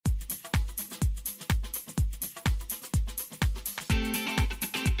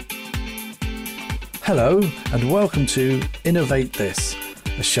Hello and welcome to InnovateThis,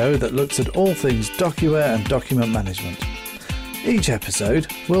 a show that looks at all things DocuWare and document management. Each episode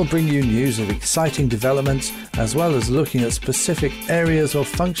will bring you news of exciting developments as well as looking at specific areas or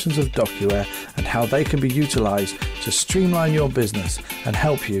functions of DocuWare and how they can be utilised to streamline your business and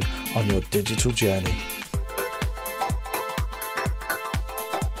help you on your digital journey.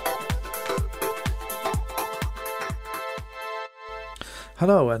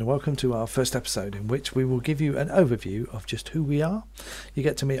 Hello and welcome to our first episode in which we will give you an overview of just who we are. You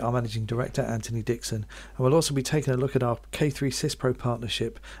get to meet our Managing Director, Anthony Dixon, and we'll also be taking a look at our K3 SysPro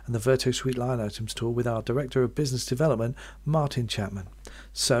partnership and the VirtuSuite line items tool with our Director of Business Development, Martin Chapman.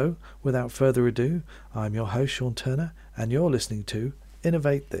 So, without further ado, I'm your host, Sean Turner, and you're listening to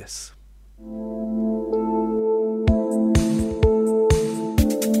InnovateThis.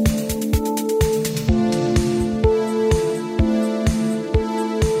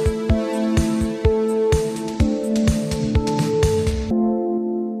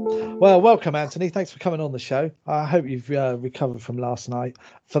 Well, welcome, Anthony. Thanks for coming on the show. I hope you've recovered from last night.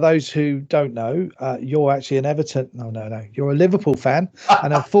 For those who don't know, you're actually an Everton. No. You're a Liverpool fan.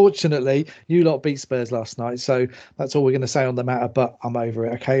 And unfortunately, you lot beat Spurs last night. So that's all we're going to say on the matter. But I'm over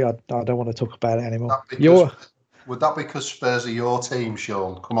it. OK, I don't want to talk about it anymore. Would that be because Spurs are your team,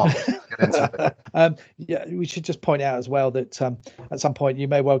 Sean? Come on, get into it. Yeah, we should just point out as well that at some point you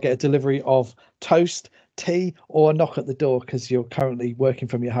may well get a delivery of toast, tea, or a knock at the door because you're currently working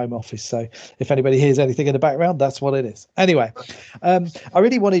from your home office. So if anybody hears anything in the background, that's what it is. Anyway, I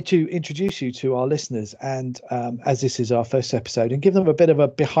really wanted to introduce you to our listeners, and as this is our first episode, and give them a bit of a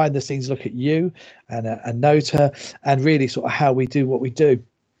behind the scenes look at you and Anota, and really sort of how we do what we do.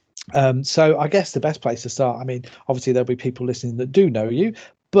 So I guess the best place to start, I mean, obviously there'll be people listening that do know you,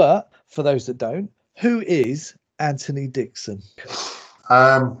 but for those that don't, who is Anthony Dixon?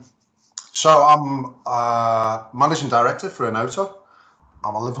 So I'm Managing Director for Anota.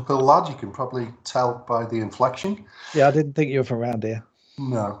 I'm a Liverpool lad, you can probably tell by the inflection. Yeah, I didn't think you were from around here.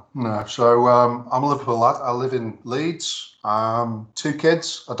 No. So I'm a Liverpool lad. I live in Leeds. 2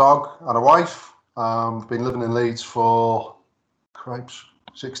 kids, a dog and a wife. I've been living in Leeds for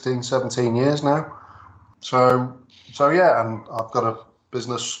 16, 17 years now. So yeah, and I've got a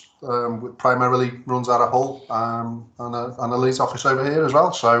business which primarily runs out of Hull and a Leeds office over here as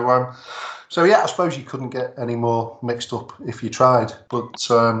well. So yeah, I suppose you couldn't get any more mixed up if you tried. But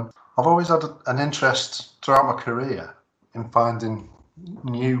I've always had an interest throughout my career in finding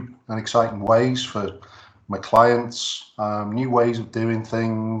new and exciting ways for my clients, new ways of doing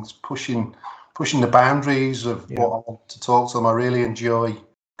things, pushing the boundaries of what I want to talk to them. I really enjoy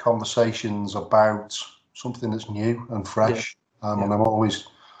conversations about something that's new and fresh, and I've always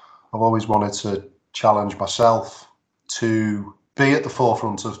wanted to challenge myself to be at the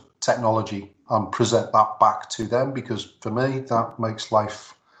forefront of technology and present that back to them, because for me that makes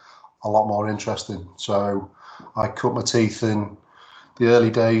life a lot more interesting. So I cut my teeth in the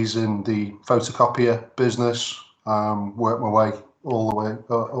early days in the photocopier business, worked my way all the way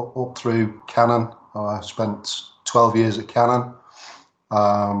up through Canon. I spent 12 years at Canon,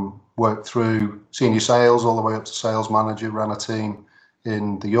 worked through senior sales all the way up to sales manager, ran a team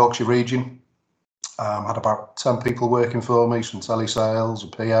in the Yorkshire region, had about 10 people working for me, some telesales, a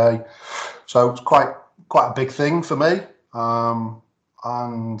PA. So it's quite a big thing for me. And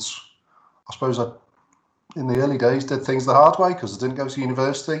I suppose I, in the early days, did things the hard way because I didn't go to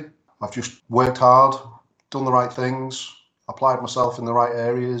university. I've just worked hard, done the right things, applied myself in the right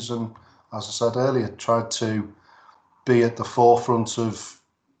areas, and as I said earlier, tried to be at the forefront of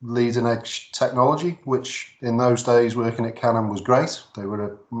leading edge technology, which in those days working at Canon was great. They were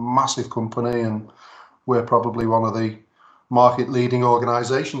a massive company and we're probably one of the market leading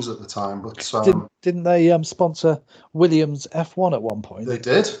organizations at the time. But didn't they sponsor Williams F1 at one point? They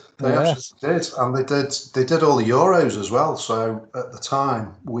did. They absolutely did. And they did all the Euros as well. So at the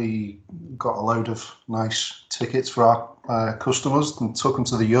time we got a load of nice tickets for our customers and took them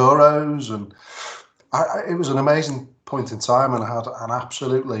to the Euros, and it was an amazing point in time, and I had an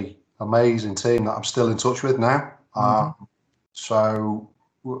absolutely amazing team that I'm still in touch with now. So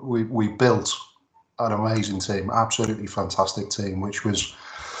we built an amazing team, absolutely fantastic team, which was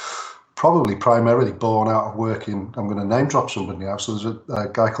probably primarily born out of working. I'm going to name drop somebody now. So there's a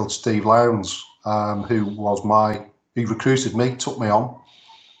guy called Steve Lowndes, he recruited me, took me on,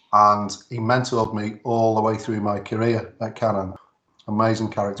 and he mentored me all the way through my career at Canon. Amazing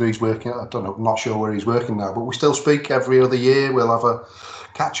character. He's working, I don't know, I'm not sure where he's working now, but we still speak every other year. We'll have a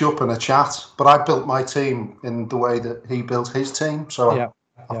catch up and a chat. But I built my team in the way that he built his team. So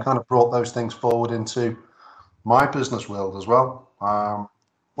I've kind of brought those things forward into my business world as well.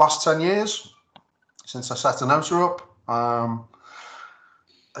 Last 10 years, since I set Anota up,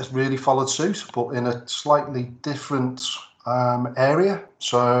 has really followed suit, but in a slightly different area.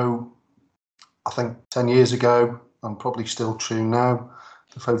 So I think 10 years ago, and probably still true now,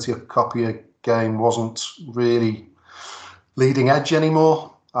 the photocopier game wasn't really leading edge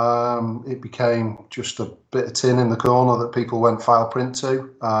anymore. It became just a bit of tin in the corner that people went file print to,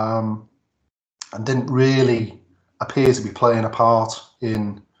 and didn't really appear to be playing a part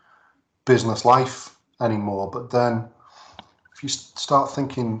in business life anymore. But then if you start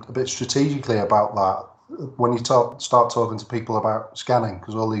thinking a bit strategically about that, when you start talking to people about scanning,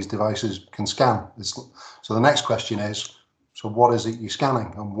 because all these devices can scan, so the next question is, so what is it you're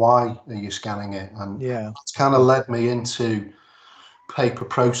scanning and why are you scanning it? And it's kind of led me into paper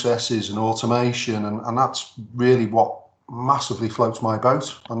processes and automation, and that's really what massively floats my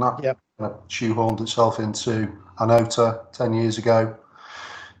boat, and that shoehorned itself into Anota 10 years ago,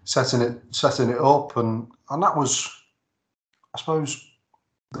 setting it up, and that was, I suppose,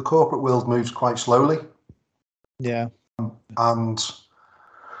 the corporate world moves quite slowly. Yeah. And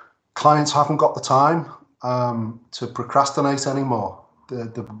clients haven't got the time to procrastinate anymore.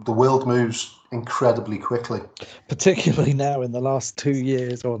 The world moves incredibly quickly. Particularly now in the last 2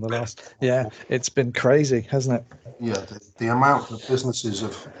 years, or in the last, it's been crazy, hasn't it? Yeah, the amount of businesses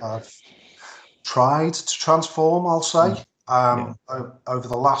have tried to transform, I'll say, over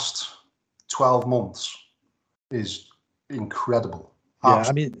the last 12 months is incredible. Yeah,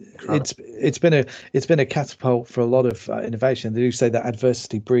 I mean, it's been a catapult for a lot of innovation. They do say that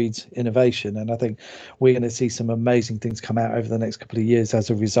adversity breeds innovation, and I think we're going to see some amazing things come out over the next couple of years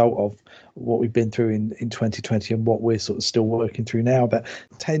as a result of what we've been through in 2020 and what we're sort of still working through now. But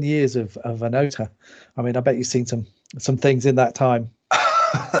 10 years of Anota, I mean, I bet you've seen some things in that time.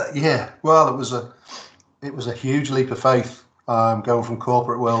 Yeah, well, it was a huge leap of faith, going from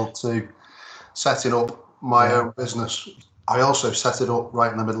corporate world to setting up my own business. I also set it up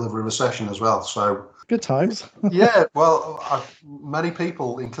right in the middle of a recession as well. So good times. Yeah, well, many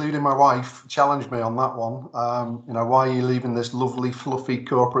people, including my wife, challenged me on that one. Why are you leaving this lovely, fluffy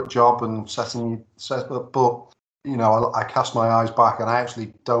corporate job and set up? But I cast my eyes back, and I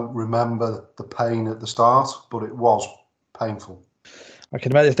actually don't remember the pain at the start, but it was painful. I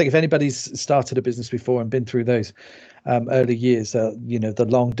can imagine. I think if anybody's started a business before and been through those early years, the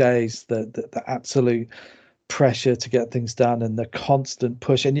long days, the absolute pressure to get things done, and the constant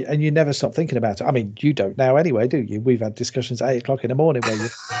push, and you never stop thinking about it. I mean, you don't now anyway, do you? We've had discussions at 8 o'clock in the morning where you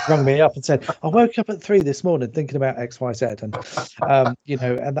rung me up and said, I woke up at 3 this morning thinking about XYZ, and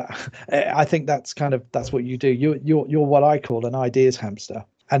and that, I think that's what you do. You're what I call an ideas hamster.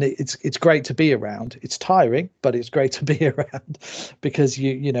 And it's great to be around. It's tiring, but it's great to be around, because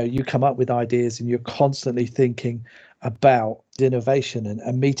you come up with ideas and you're constantly thinking about innovation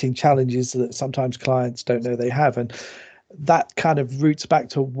and meeting challenges that sometimes clients don't know they have. And that kind of roots back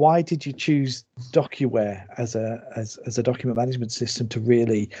to, why did you choose DocuWare as a document management system to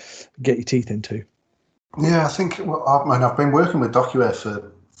really get your teeth into? Yeah, I think I've been working with DocuWare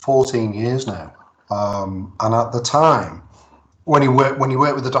for 14 years now, and at the time, when you work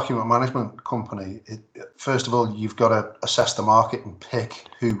with a document management company, first of all, you've got to assess the market and pick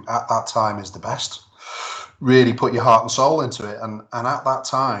who at that time is the best. Really put your heart and soul into it, and at that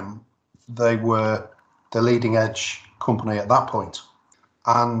time, they were the leading edge company at that point.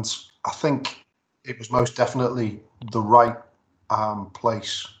 And I think it was most definitely the right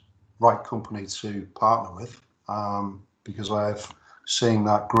place, right company to partner with, because I've seen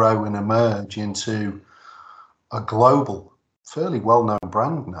that grow and emerge into a global, fairly well-known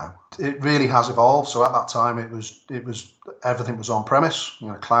brand now. It really has evolved. So at that time, it was everything was on premise.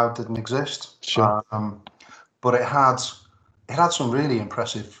 Cloud didn't exist. Sure. But it had some really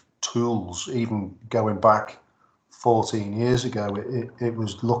impressive tools, even going back 14 years ago. It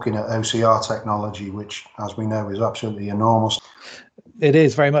was looking at OCR technology, which, as we know, is absolutely enormous. It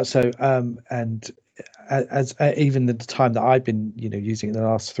is very much so, and as even the time that I've been using it in the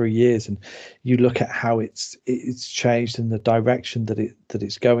last 3 years, and you look at how it's changed, and the direction that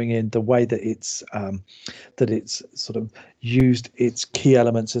it's going in, the way that it's sort of used its key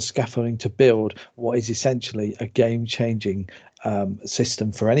elements as scaffolding to build what is essentially a game-changing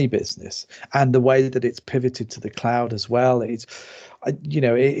system for any business, and the way that it's pivoted to the cloud as well. It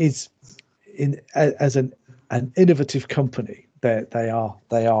is as an innovative company. They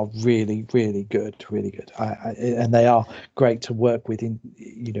are really, really good, and they are great to work with in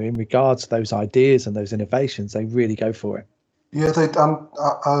regards to those ideas and those innovations. They really go for it. Yeah,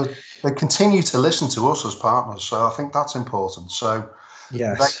 they continue to listen to us as partners, so I think that's important. So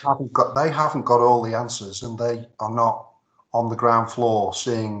yes, they haven't got all the answers, and they are not on the ground floor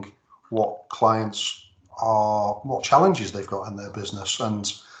seeing what clients are, what challenges they've got in their business,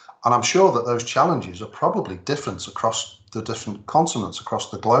 and I'm sure that those challenges are probably different across the different continents, across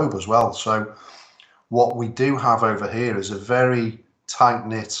the globe as well. So what we do have over here is a very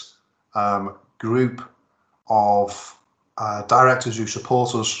tight-knit group of directors who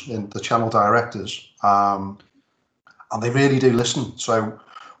support us, in the channel directors, and they really do listen. So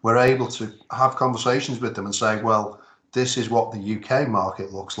we're able to have conversations with them and say, well, this is what the UK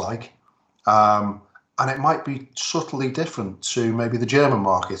market looks like. And it might be subtly different to maybe the German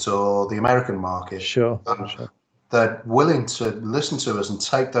market or the American market. Sure. They're willing to listen to us and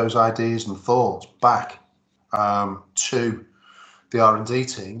take those ideas and thoughts back to the R&D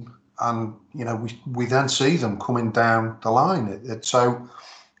team. And, you know, we then see them coming down the line. So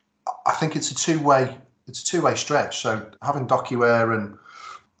I think it's a two-way stretch. So having DocuWare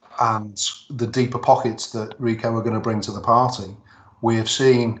and the deeper pockets that Rico are going to bring to the party, we have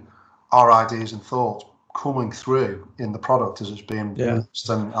seen our ideas and thoughts coming through in the product as it's being released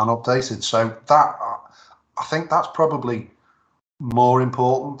and updated. So that, I think that's probably more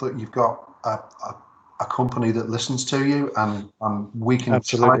important, that you've got a company that listens to you and we can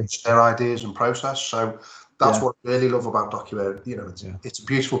try and share ideas and process. So that's what I really love about DocuWare. You know, it's a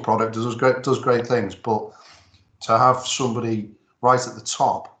beautiful product, does great things, but to have somebody right at the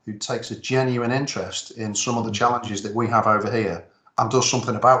top who takes a genuine interest in some of the challenges that we have over here and does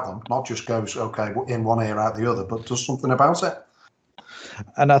something about them, not just goes, okay, in one ear out the other, but does something about it.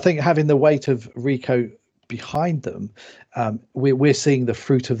 And I think having the weight of Rico behind them, we're seeing the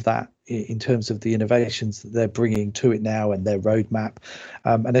fruit of that in terms of the innovations that they're bringing to it now and their roadmap.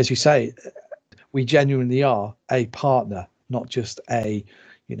 And as you say, we genuinely are a partner, not just a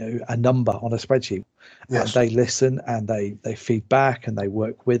number on a spreadsheet. Yes. They listen and they feed back and they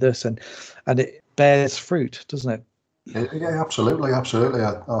work with us, and it bears fruit, doesn't it? Yeah, absolutely. I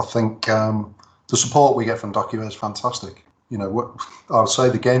think the support we get from DocuWare is fantastic. You know, I would say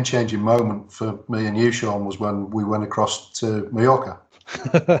the game-changing moment for me and you, Sean, was when we went across to Mallorca.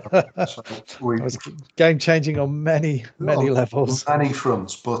 So it was game-changing on many levels, many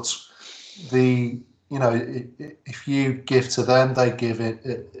fronts. But if you give to them, they give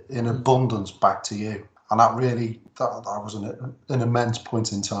it in abundance back to you, and that was an immense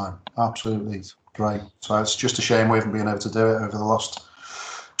point in time. Absolutely great. So it's just a shame we haven't been able to do it over the last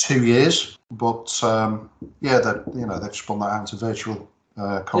 2 years. But they've spun that out into virtual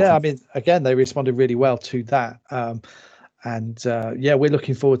conference. Yeah, I mean, again, they responded really well to that, we're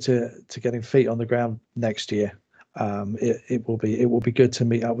looking forward to getting feet on the ground next year. It will be good to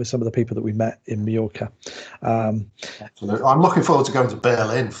meet up with some of the people that we met in Mallorca. Absolutely. I'm looking forward to going to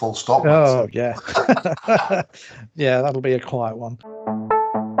Berlin, full stop. Oh yeah. Yeah, that'll be a quiet one.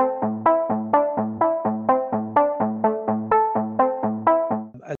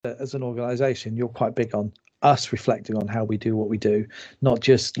 As an organization, you're quite big on us reflecting on how we do what we do, not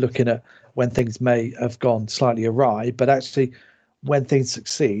just looking at when things may have gone slightly awry, but actually when things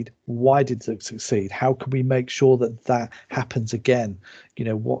succeed, why did it succeed? How can we make sure that happens again? You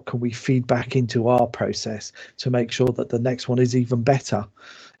know, what can we feed back into our process to make sure that the next one is even better?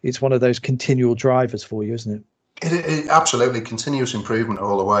 It's one of those continual drivers for you, isn't it? It absolutely, continuous improvement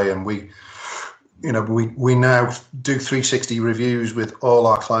all the way. And we now do 360 reviews with all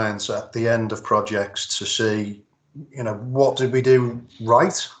our clients at the end of projects to see, what did we do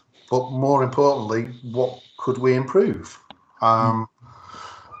right? But more importantly, what could we improve? And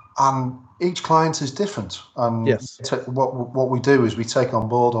each client is different. And yes. What we do is we take on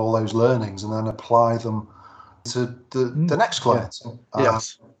board all those learnings and then apply them to the next client. Yeah.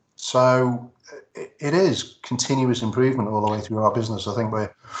 Yes. So it is continuous improvement all the way through our business. I think we're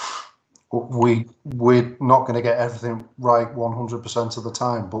not going to get everything right 100% of the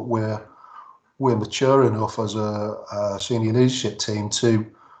time, but we're mature enough as a senior leadership team to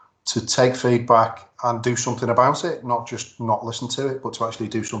take feedback and do something about it, not just not listen to it, but to actually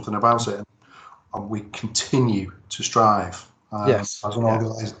do something about it. And we continue to strive as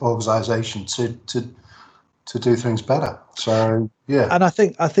an organisation to do things better. So yeah, and I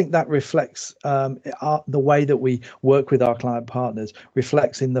think that reflects the way that we work with our client partners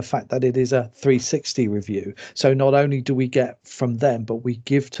reflects in the fact that it is a 360 review. So not only do we get from them, but we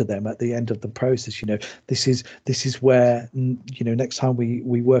give to them at the end of the process. This is where next time we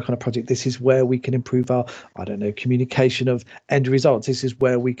work on a project, this is where we can improve our communication of end results. This is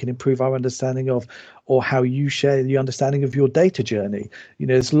where we can improve our understanding of, or how you share the understanding of your data journey.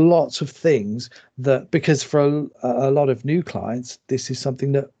 There's lots of things that, because for a lot of new clients, this is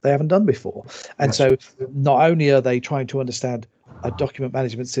something that they haven't done before. And so not only are they trying to understand a document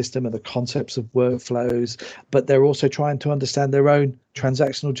management system and the concepts of workflows, but they're also trying to understand their own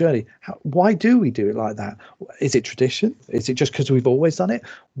transactional journey. Why do we do it like that? Is it tradition? Is it just because we've always done it?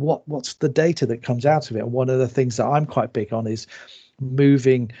 What's the data that comes out of it? And one of the things that I'm quite big on is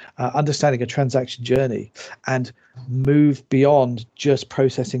understanding a transaction journey and move beyond just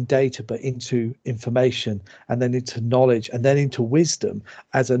processing data, but into information, and then into knowledge, and then into wisdom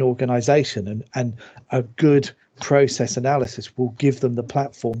as an organization. And a good process analysis will give them the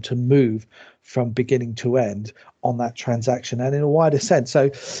platform to move from beginning to end on that transaction and in a wider sense. So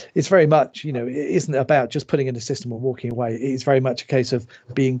it's very much, it isn't about just putting in a system and walking away. It's very much a case of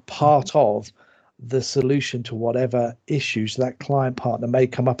being part of the solution to whatever issues that client partner may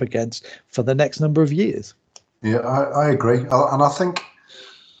come up against for the next number of years. Yeah, I agree, and I think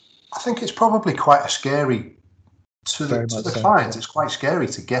it's probably quite a scary to the client. It's quite scary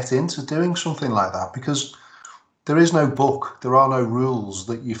to get into doing something like that because there is no book, there are no rules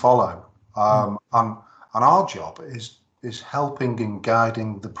that you follow, and our job is helping and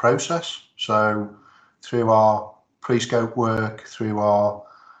guiding the process. So through our pre-scope work, through our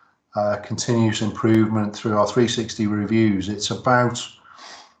continuous improvement, through our 360 reviews, it's about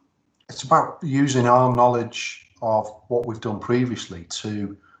using our knowledge of what we've done previously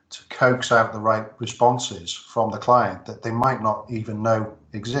to coax out the right responses from the client that they might not even know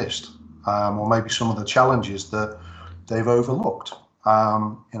exist, or maybe some of the challenges that they've overlooked.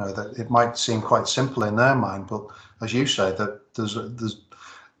 That it might seem quite simple in their mind, but as you say, that there's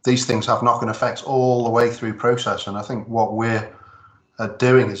these things have knock-on effects all the way through process. And I think what we're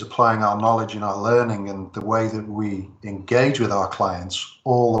doing is applying our knowledge and our learning and the way that we engage with our clients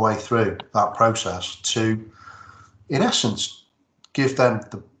all the way through that process to, in essence, give them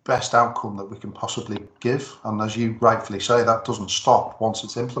the best outcome that we can possibly give. And as you rightfully say, that doesn't stop once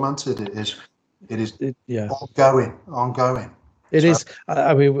it's implemented. It is ongoing. It is.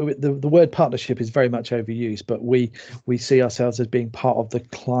 I mean, the word partnership is very much overused, but we see ourselves as being part of the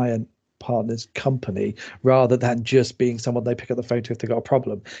client partner's company rather than just being someone they pick up the phone to if they've got a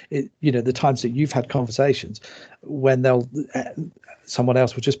problem. The times that you've had conversations when someone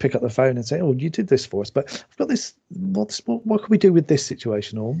else will just pick up the phone and say, "Oh, you did this for us, but I've got this. What can we do with this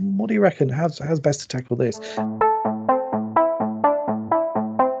situation? Or what do you reckon? How's best to tackle this?"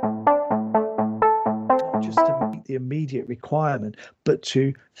 Not just to meet the immediate requirement, but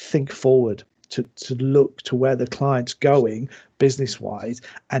to think forward. To look to where the client's going business wise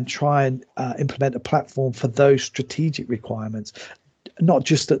and try and implement a platform for those strategic requirements, not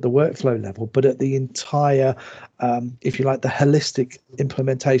just at the workflow level, but at the entire, if you like, the holistic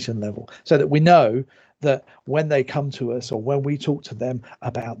implementation level, so that we know that when they come to us or when we talk to them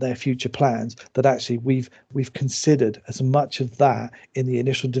about their future plans, that actually we've considered as much of that in the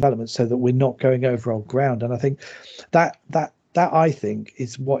initial development, so that we're not going over old ground. And I think that I think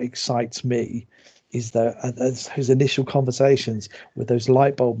is what excites me, is those initial conversations with those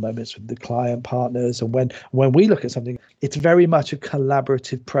light bulb moments with the client partners. And when we look at something, it's very much a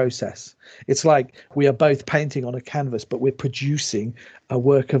collaborative process. It's like we are both painting on a canvas, but we're producing a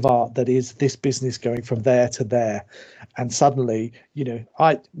work of art that is this business going from there to there. And suddenly, you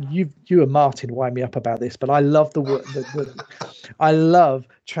and Martin wind me up about this, but I love the word. I love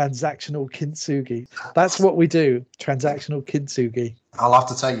transactional kintsugi. That's what we do. Transactional kintsugi. I'll have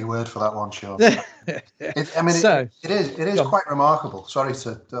to take your word for that one, Sean. It is quite remarkable. Sorry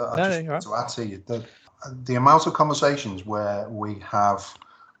to add to you. The amount of conversations where we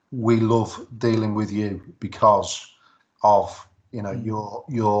love dealing with you because of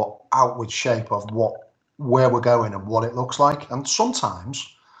your outward shape of where we're going and what it looks like. And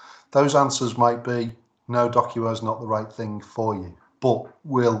sometimes those answers might be, no, DocuWare is not the right thing for you, but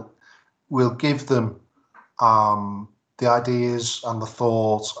we'll give them the ideas and the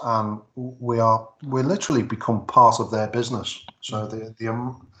thoughts, and we literally become part of their business. So the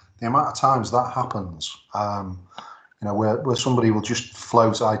amount of times that happens, where somebody will just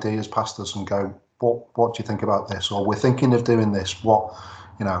float ideas past us and go, what do you think about this? Or we're thinking of doing this.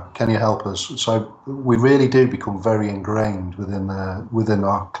 Can you help us? So we really do become very ingrained within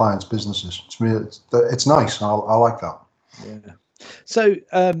our clients' businesses. It's nice. I like that. Yeah. So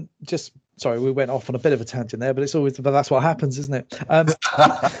sorry, we went off on a bit of a tangent there, but that's what happens, isn't it?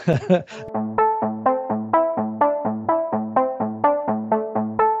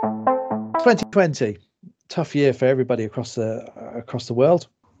 2020, tough year for everybody across the world.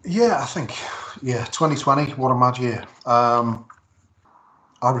 Yeah, I think 2020, what a mad year.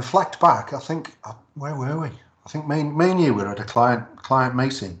 I reflect back. I think where were we? I think me and you were at a client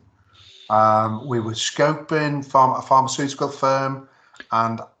meeting. We were scoping a pharmaceutical firm,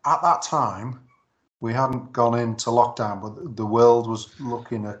 and at that time, We hadn't gone into lockdown, but the world was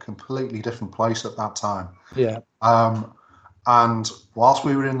looking a completely different place at that time. Yeah. And whilst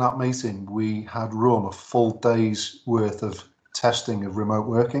we were in that meeting, we had run a full day's worth of testing of remote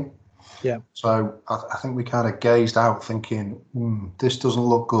working. Yeah. So I think we kind of gazed out thinking, this doesn't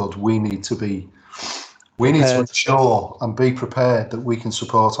look good. We need to ensure and be prepared that we can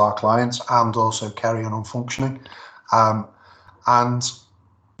support our clients and also carry on functioning. And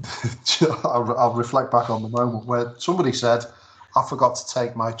I'll reflect back on the moment where somebody said, I forgot to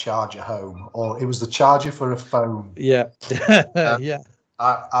take my charger home, or it was the charger for a phone. Yeah. Yeah.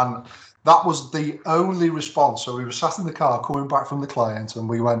 And that was the only response. So we were sat in the car coming back from the client and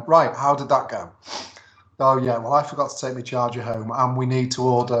we went, right, how did that go? Oh, yeah, well, I forgot to take my charger home and we need to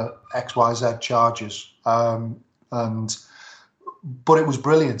order XYZ chargers. But it was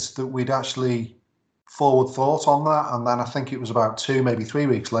brilliant that we'd actually forward thought on that. And then I think it was about 2, maybe 3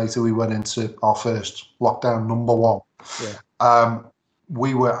 weeks later, we went into our first lockdown, number 1. Yeah.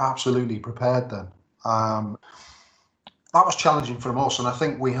 We were absolutely prepared then. That was challenging for us, and I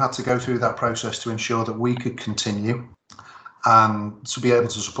think we had to go through that process to ensure that we could continue and to be able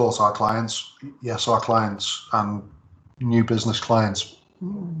to support our clients. Yes, our clients and new business clients.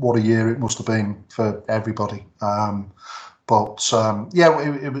 What a year it must have been for everybody.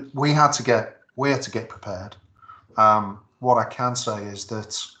 We had to get prepared. What I can say is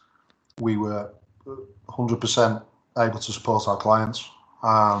that we were 100% able to support our clients.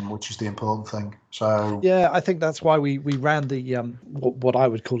 Which is the important thing. So yeah, I think that's why we ran the what I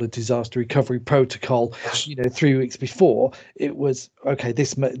would call a disaster recovery protocol. Yes. 3 weeks before, it was okay.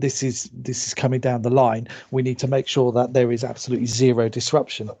 This is coming down the line. We need to make sure that there is absolutely zero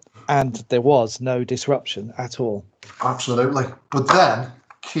disruption, and there was no disruption at all. Absolutely, but then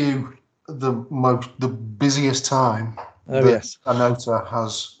cue the busiest time that Anota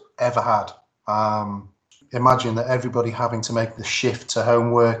has ever had. Imagine that everybody having to make the shift to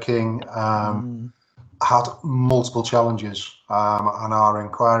home working had multiple challenges, and our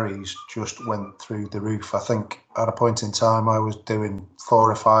inquiries just went through the roof. I think at a point in time I was doing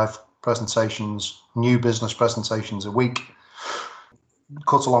 4 or 5 presentations, new business presentations a week.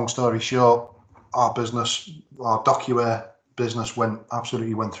 Cut a long story short, our DocuWare business went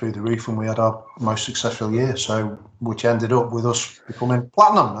through the roof, and we had our most successful year. So, which ended up with us becoming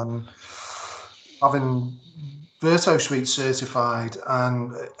platinum and having VertoSuite certified,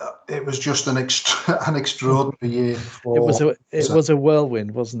 and it was just an extraordinary year. It was a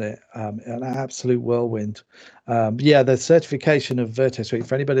whirlwind, wasn't it? An absolute whirlwind. The certification of VertoSuite.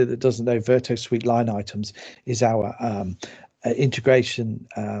 For anybody that doesn't know, VertoSuite Line Items is our integration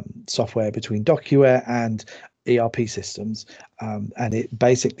software between DocuWare and ERP systems, and it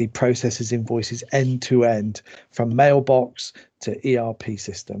basically processes invoices end to end from mailbox to ERP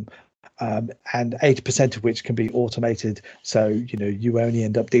system. And 80% of which can be automated. So, you only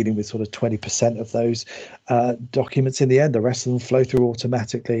end up dealing with sort of 20% of those documents in the end. The rest of them flow through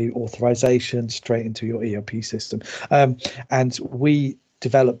automatically, authorization straight into your ERP system. And we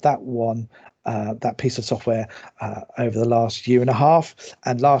developed that piece of software over the last year and a half.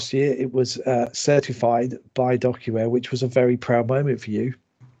 And last year it was certified by DocuWare, which was a very proud moment for you.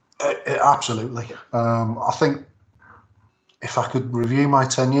 Absolutely. I think, if I could review my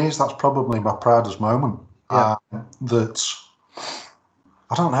 10 years, that's probably my proudest moment. Yeah. That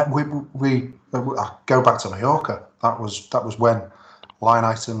I don't know. We go back to Mallorca. That was when line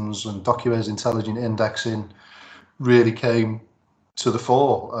items and DocuWare's intelligent indexing really came to the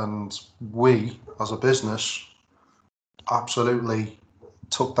fore, and we, as a business, absolutely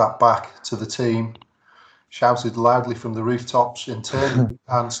took that back to the team, shouted loudly from the rooftops internally,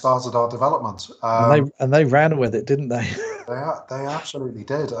 and started our development. And they ran with it, didn't they? They absolutely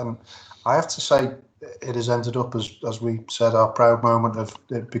did, and I have to say, it has ended up as we said, our proud moment of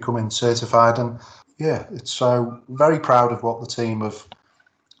it becoming certified. And it's so very proud of what the team have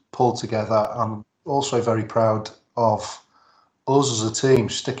pulled together. I'm also very proud of us as a team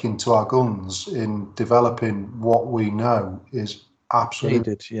sticking to our guns in developing what we know is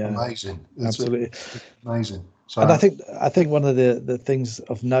absolutely amazing. Absolutely amazing. So, and I think one of the things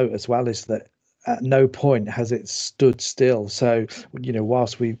of note as well is that at no point has it stood still. So,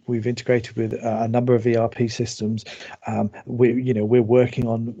 whilst we've integrated with a number of ERP systems, we're working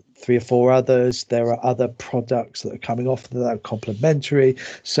on 3 or 4 others. There are other products that are coming off that are complementary.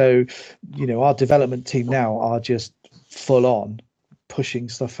 So, our development team now are just full on pushing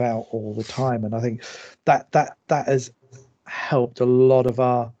stuff out all the time. And I think that has helped a lot of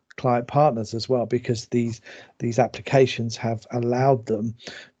our client partners as well, because these applications have allowed them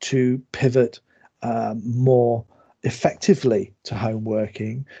to pivot more effectively to home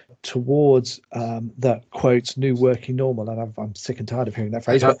working, towards that quote new working normal, and I'm sick and tired of hearing that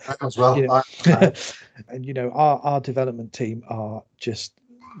phrase. Yeah, But as well. you know, and you know, our development team are just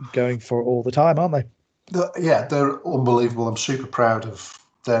going for it all the time, aren't they? Yeah, they're unbelievable. I'm super proud of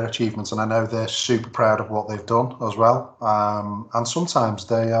their achievements, and I know they're super proud of what they've done as well. And sometimes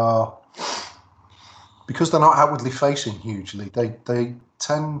they are, because they're not outwardly facing hugely, they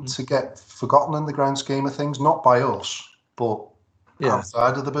tend to get forgotten in the grand scheme of things, not by us, but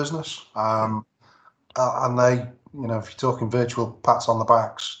outside of the business. And they, you know, if you're talking virtual pats on the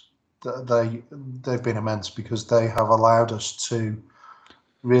backs, they've been immense, because they have allowed us to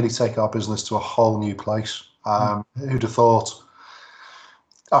really take our business to a whole new place. Who'd have thought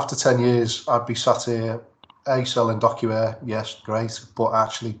after 10 years I'd be sat here, selling DocuWare, yes, great, but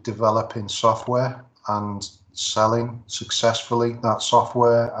actually developing software and selling successfully that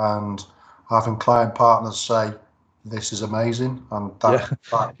software, and having client partners say this is amazing, and that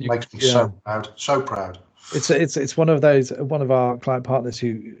makes me so proud. It's one of those, one of our client partners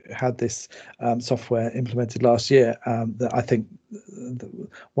who had this software implemented last year, that I think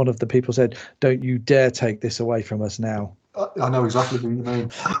one of the people said, don't you dare take this away from us now. I know exactly what you mean.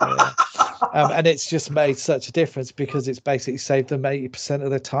 And it's just made such a difference, because it's basically saved them 80% of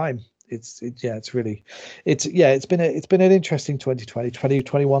their time. It's been an interesting 2020.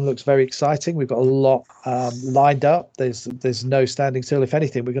 2021 looks very exciting. We've got a lot lined up. There's no standing still. If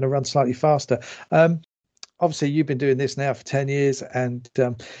anything, we're going to run slightly faster. Obviously, you've been doing this now for 10 years, and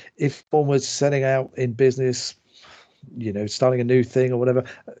if one was setting out in business, you know, starting a new thing or whatever,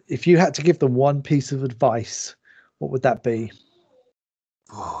 if you had to give them one piece of advice, what would that be?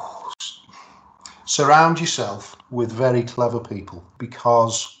 Surround yourself with very clever people,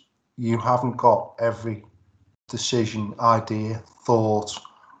 because you haven't got every decision, idea, thought,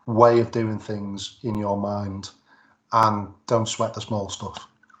 way of doing things in your mind, and don't sweat the small stuff.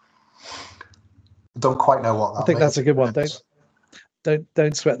 Don't quite know what that I think means. that's a good one.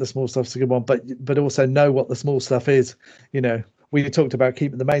 Don't sweat the small stuff. It's a good one, but also know what the small stuff is. You know, we talked about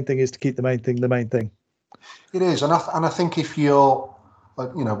keeping the main thing is to keep the main thing the main thing. It is, and I think if you're,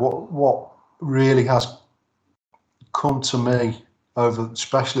 you know, what really has come to me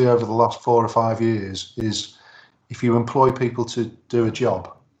especially over the last 4 or 5 years, is if you employ people to do a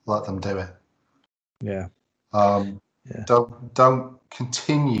job, let them do it. Yeah. Don't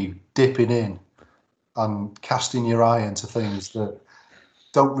continue dipping in and casting your eye into things that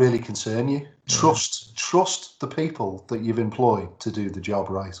don't really concern you. Trust the people that you've employed to do the job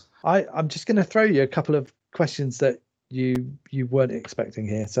right. I'm just going to throw you a couple of questions that you weren't expecting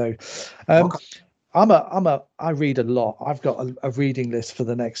here. So, okay. I read a lot. I've got a reading list for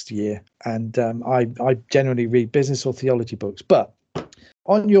the next year, and I generally read business or theology books. But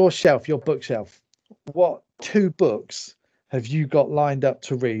on your bookshelf, what 2 books have you got lined up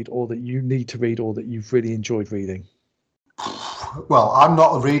to read, or that you need to read, or that you've really enjoyed reading? Well, I'm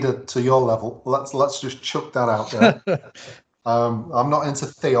not a reader to your level. Let's just chuck that out there. I'm not into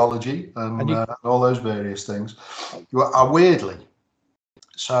theology and all those various things. Weirdly,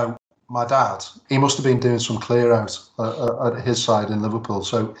 so my dad, he must have been doing some clear out at his side in Liverpool.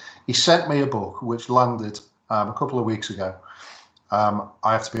 So he sent me a book which landed a couple of weeks ago. I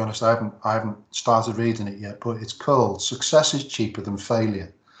have to be honest, I haven't started reading it yet, but it's called Success is Cheaper Than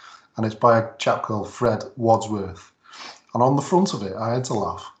Failure, and it's by a chap called Fred Wadsworth. And on the front of it, I had to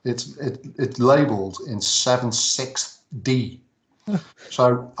laugh. It's labelled in 7/6D.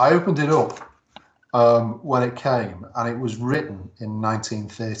 So I opened it up when it came, and it was written in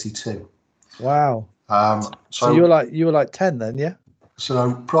 1932. Wow. So you were like 10 then, yeah?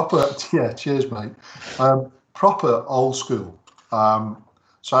 So proper, yeah. Cheers, mate. Proper old school.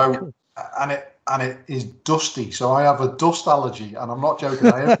 Cool. and it is dusty. So I have a dust allergy, and I'm not joking.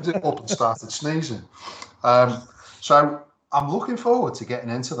 I opened it up and started sneezing. So I'm looking forward to getting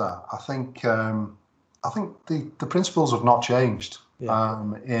into that. I think the principles have not changed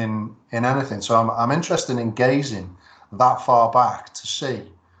in anything. So I'm interested in gazing that far back to see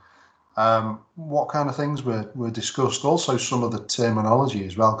what kind of things were discussed. Also, some of the terminology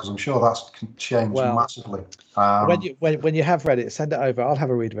as well, because I'm sure that's changed massively. When you have read it, send it over. I'll have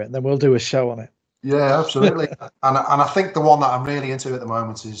a read of it, and then we'll do a show on it. Yeah, absolutely. and I think the one that I'm really into at the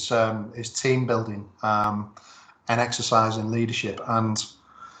moment is team building and exercise and leadership. And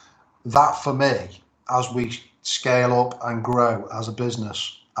that, for me, as we scale up and grow as a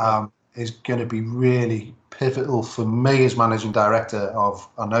business, is going to be really pivotal for me as managing director of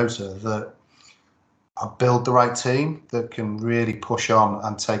Anota, that I build the right team that can really push on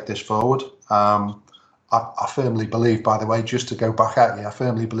and take this forward. I firmly believe, by the way, just to go back at you, I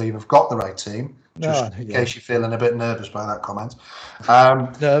firmly believe I've got the right team. just No, in yeah. case you're feeling a bit nervous by that comment.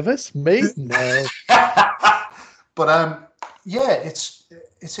 Nervous? Me? No. But yeah, it's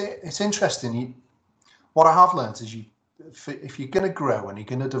interesting. What I have learned is if you're going to grow and you're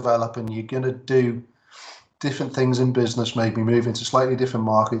going to develop and you're going to do different things in business, maybe move into slightly different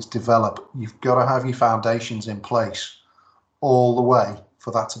markets, develop, you've got to have your foundations in place all the way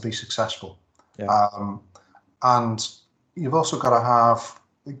for that to be successful. Yeah. And you've also got to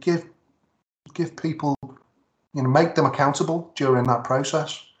give people, make them accountable during that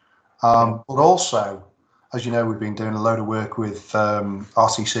process. But also, as you know, we've been doing a load of work with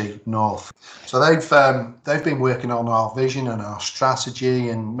RCC North. So they've been working on our vision and our strategy,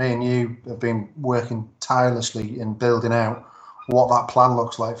 and me and you have been working tirelessly in building out what that plan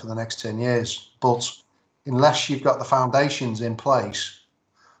looks like for the next 10 years. But unless you've got the foundations in place,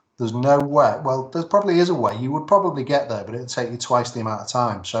 there's no way. Well, there probably is a way. You would probably get there, but it'd take you twice the amount of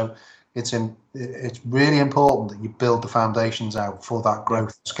time. So it's really important that you build the foundations out for that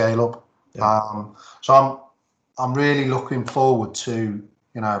growth scale up. Yeah. So I'm really looking forward to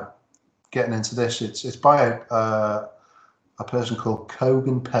getting into this. It's by a person called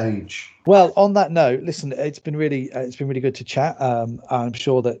Kogan Page. Well, on that note, listen, it's been really good to chat. I'm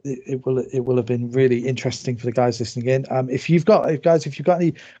sure that it will have been really interesting for the guys listening in. If you've got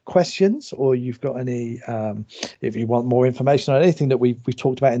any questions, or you've got any, if you want more information on anything that we've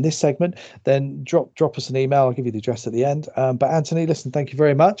talked about in this segment, then drop us an email. I'll give you the address at the end. But Anthony, listen, thank you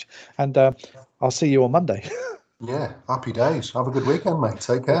very much, and I'll see you on Monday. Yeah, happy days. Have a good weekend, mate.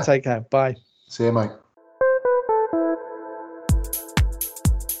 Take care. Take care. Bye. See you, mate.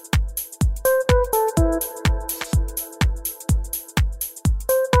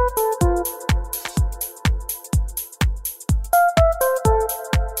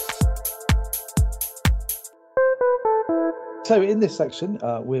 So in this section,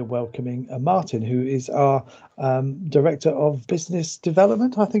 we're welcoming Martin, who is our Director of Business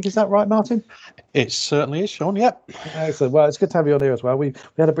Development. I think, is that right, Martin? It certainly is, Sean. Yep. Excellent. Well, it's good to have you on here as well. We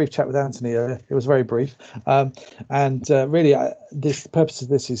had a brief chat with Anthony earlier. It was very brief, and really, the purpose of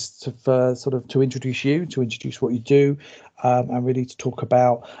this is to introduce you, to introduce what you do, and really to talk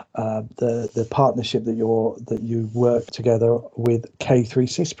about the partnership that you work together with K3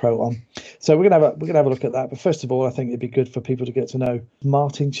 SysPro on. So we're gonna have a look at that. But first of all, I think it'd be good for people to get to know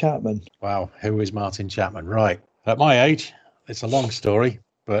Martin Chapman. Wow, who is Martin Chapman? Right. At my age, it's a long story,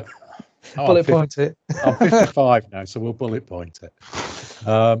 but bullet point it. I'm 55 now, so we'll bullet point it.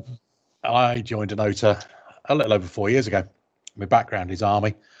 I joined Anota a little over 4 years ago. My background is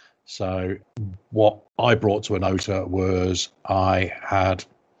Army. So what I brought to Anota was I had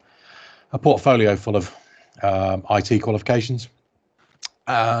a portfolio full of IT qualifications,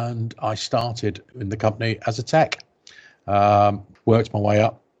 and I started in the company as a tech. Worked my way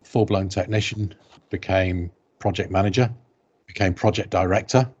up, full-blown technician, became project manager, became project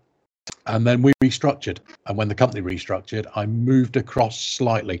director, and then we restructured. And when the company restructured, I moved across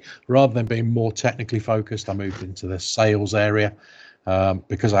slightly. Rather than being more technically focused, I moved into the sales area.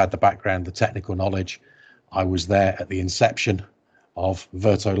 Because I had the background, the technical knowledge, I was there at the inception of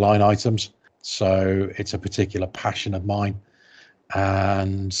Verto line items. So it's a particular passion of mine.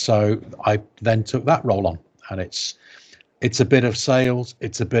 And so I then took that role on, and it's a bit of sales,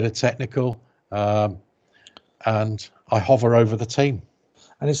 it's a bit of technical, and I hover over the team.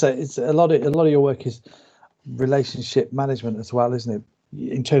 And it's a lot of your work is relationship management as well, isn't it?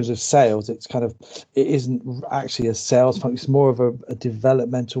 In terms of sales, it isn't actually a sales function. It's more of a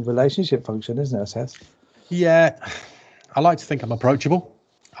developmental relationship function, isn't it, Seth? Yeah, I like to think I'm approachable.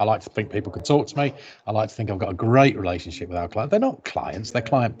 I like to think people can talk to me. I like to think I've got a great relationship with our clients. They're not clients, they're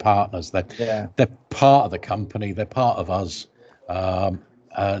client partners. They're part of the company, they're part of us.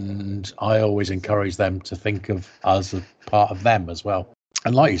 And I always encourage them to think of us as part of them as well.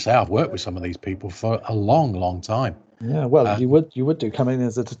 And like you say, I've worked with some of these people for a long, long time. Yeah, well, you would do come in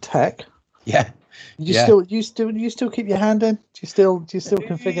as a tech. Yeah. You still keep your hand in? Do you still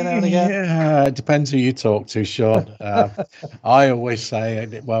configure now and again? Yeah, it depends who you talk to, Sean. I always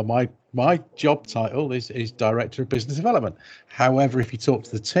say, well, my job title is Director of Business Development. However, if you talk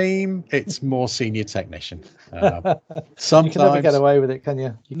to the team, it's more senior technician. Sometimes you can never get away with it, can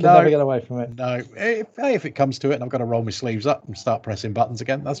you? You can never get away from it. No, if it comes to it and I've got to roll my sleeves up and start pressing buttons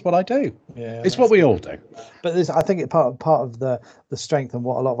again, that's what I do. Yeah, it's what we all do. But I think part of the strength and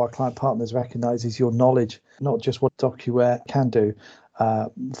what a lot of our client partners recognise is your knowledge, not just what DocuWare can do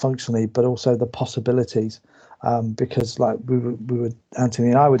functionally, but also the possibilities. Because like we were Anthony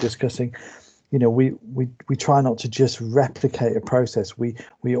and I were discussing, we try not to just replicate a process. We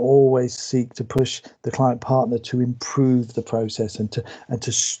always seek to push the client partner to improve the process and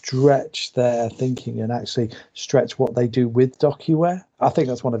to stretch their thinking and actually stretch what they do with DocuWare. I think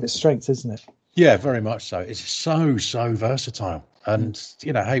that's one of its strengths, isn't it? Yeah, very much so. It's so versatile, and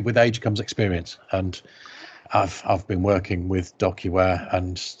hey, with age comes experience. And I've been working with DocuWare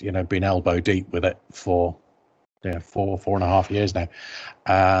and been elbow deep with it for 4.5 years now,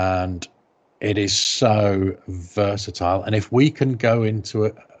 and it is so versatile. And if we can go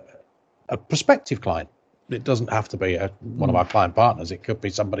into a prospective client, it doesn't have to be one of our client partners. It could be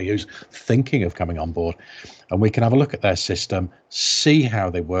somebody who's thinking of coming on board, and we can have a look at their system, see how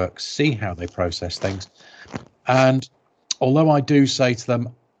they work, see how they process things. And although I do say to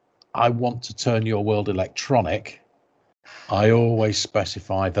them, I want to turn your world electronic, I always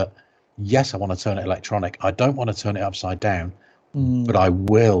specify that, yes, I want to turn it electronic. I don't want to turn it upside down, but I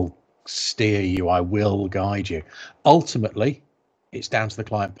will steer you. I will guide you. Ultimately, it's down to the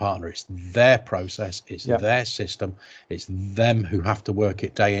client partner. It's their process. It's their system. It's them who have to work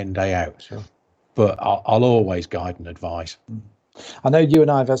it day in, day out. Sure. But I'll always guide and advise. I know you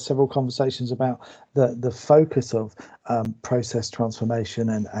and I have had several conversations about the focus of process transformation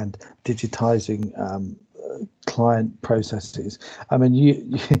and digitizing client processes. I mean,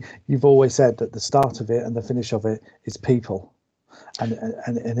 you've always said that the start of it and the finish of it is people, and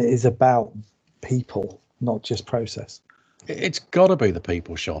it is about people, not just process. It's got to be the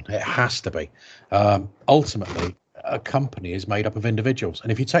people, Sean. It has to be. Ultimately, a company is made up of individuals,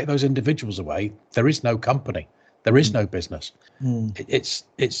 and if you take those individuals away, there is no company. There is no business.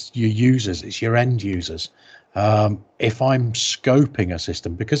 It's your users. It's your end users. If I'm scoping a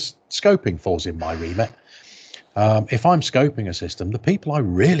system, because scoping falls in my remit, if I'm scoping a system, the people I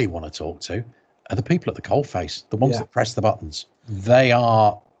really want to talk to are the people at the coalface, the ones that press the buttons. They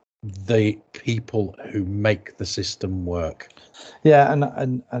are the people who make the system work. Yeah,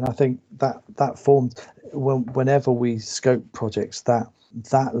 and I think that forms whenever we scope projects,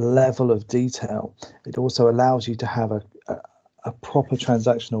 that level of detail, it also allows you to have a proper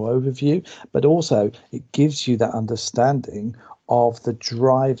transactional overview, but also it gives you that understanding of the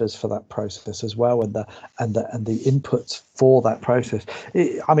drivers for that process as well, and the inputs for that process.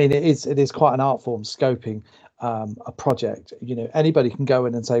 It is quite an art form, scoping a project. Anybody can go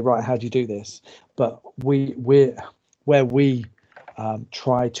in and say, right, how do you do this? But we're where we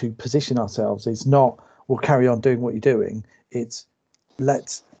try to position ourselves is not, we'll carry on doing what you're doing. It's,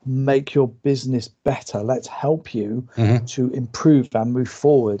 let's make your business better. Let's help you to improve and move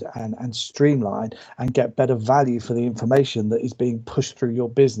forward and streamline and get better value for the information that is being pushed through your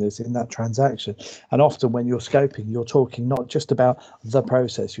business in that transaction. And often when you're scoping, you're talking not just about the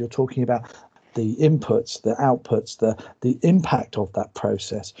process, you're talking about the inputs, the outputs, the impact of that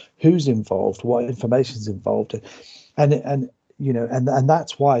process, who's involved, what information is involved, and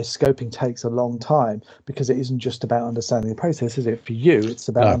that's why scoping takes a long time, because it isn't just about understanding the process, is it? For you, it's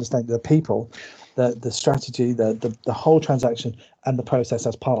about understanding the people, the strategy, the whole transaction, and the process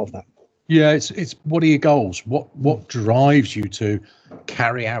as part of that. Yeah, it's what are your goals? What drives you to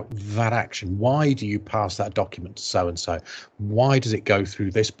carry out that action? Why do you pass that document to so and so? Why does it go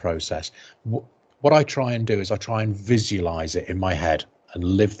through this process? What I try and do is I try and visualize it in my head and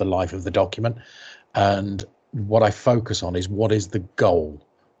live the life of the document. And what I focus on is, what is the goal?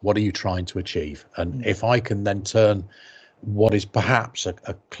 What are you trying to achieve? And if I can then turn what is perhaps a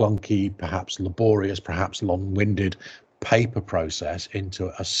clunky, perhaps laborious, perhaps long-winded paper process into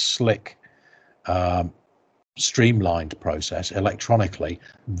a slick, streamlined process electronically,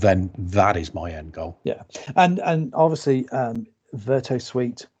 then that is my end goal. Yeah, and obviously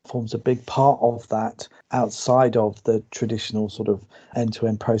VirtoSuite forms a big part of that, outside of the traditional sort of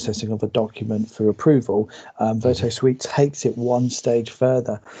end-to-end processing of a document for approval. VirtoSuite takes it one stage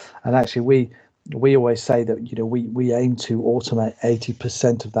further, and actually we always say that we aim to automate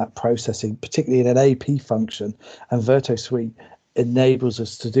 80% of that processing, particularly in an AP function, and VirtoSuite enables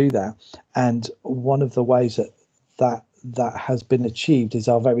us to do that. And one of the ways that has been achieved is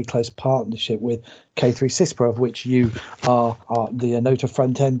our very close partnership with K3 Cispro, of which you are the Anota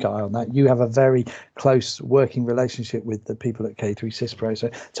front end guy on that. You have a very close working relationship with the people at K3 Cispro. So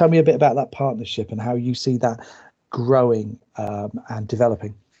tell me a bit about that partnership and how you see that growing and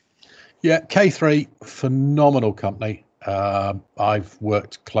developing. Yeah, K3, phenomenal company. I've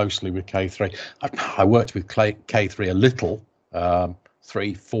worked closely with K3. I worked with K3 a little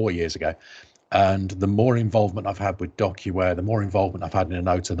 3-4 years ago. And the more involvement I've had with DocuWare, the more involvement I've had in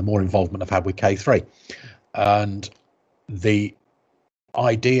Anota, the more involvement I've had with K3. And the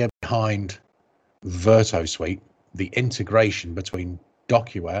idea behind VirtoSuite, the integration between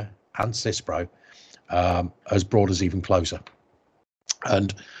DocuWare and CISPRO has brought us even closer.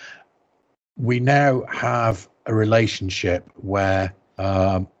 And we now have a relationship where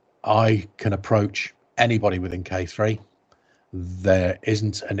I can approach anybody within K3. There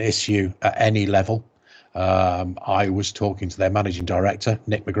isn't an issue at any level. I was talking to their managing director,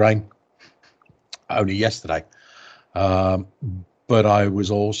 Nick McGrain, only yesterday. But I was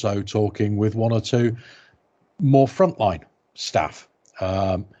also talking with one or two more frontline staff.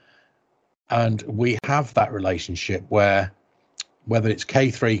 And we have that relationship where, whether it's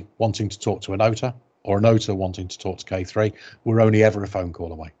K3 wanting to talk to Anota or Anota wanting to talk to K3, we're only ever a phone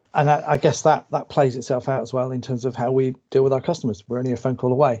call away. And I guess that plays itself out as well in terms of how we deal with our customers. We're only a phone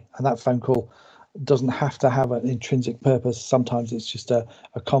call away, and that phone call doesn't have to have an intrinsic purpose. Sometimes it's just a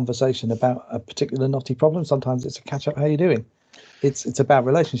conversation about a particular knotty problem. Sometimes it's a catch up. How you doing? It's about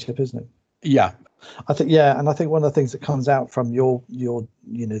relationship, isn't it? Yeah. I think, yeah, and I think one of the things that comes out from your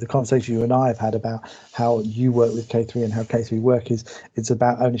the conversation you and I have had about how you work with K3 and how K3 work is it's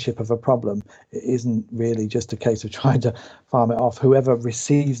about ownership of a problem. It isn't really just a case of trying to farm it off. Whoever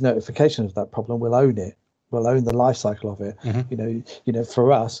receives notification of that problem will own it. Will own the life cycle of it. Mm-hmm.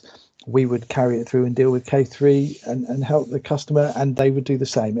 For us, we would carry it through and deal with K3 and help the customer, and they would do the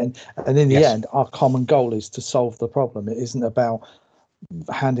same. And in the end, our common goal is to solve the problem. It isn't about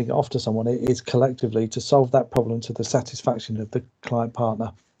handing it off to someone. It is collectively to solve that problem to the satisfaction of the client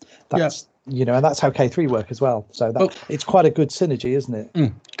partner. That's and that's how K3 work as well. So it's quite a good synergy, isn't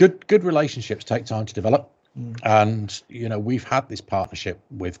it? Good relationships take time to develop. And we've had this partnership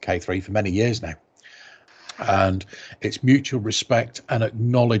with K3 for many years now, and it's mutual respect and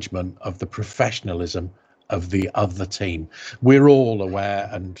acknowledgement of the professionalism of the other team. We're all aware,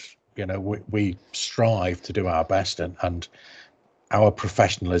 and we strive to do our best, and our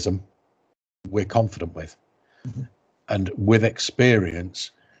professionalism we're confident with. Mm-hmm. And with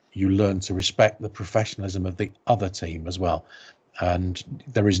experience, you learn to respect the professionalism of the other team as well. And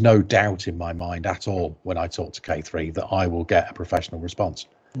there is no doubt in my mind at all when I talk to K3 that I will get a professional response.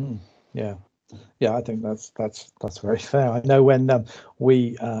 Yeah, I think that's very fair. I know when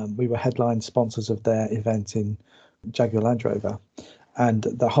we were headline sponsors of their event in Jaguar Land Rover, and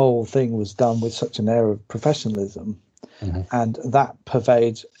the whole thing was done with such an air of professionalism. Mm-hmm. And that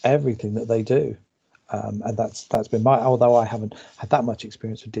pervades everything that they do, and that's been although I haven't had that much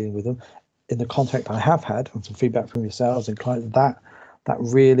experience of dealing with them, in the contact I have had and some feedback from yourselves and clients, that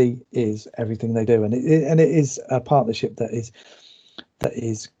really is everything they do, and it is a partnership that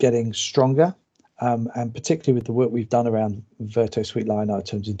is getting stronger, and particularly with the work we've done around Verto Suite line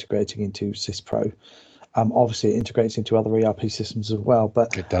items integrating into CISPRO. Obviously, it integrates into other ERP systems as well,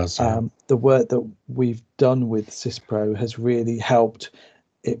 but it does. The work that we've done with CISPRO has really helped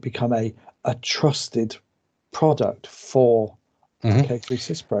it become a trusted product for K3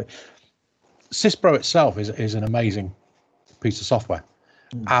 CISPRO. CISPRO itself is an amazing piece of software,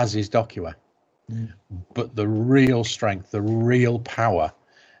 as is DocuWare. But the real strength, the real power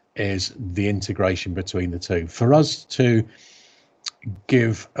is the integration between the two. For us to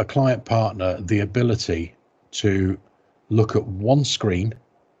give a client partner the ability to look at one screen,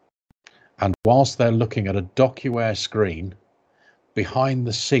 and whilst they're looking at a DocuWare screen, behind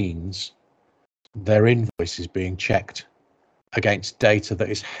the scenes, their invoice is being checked against data that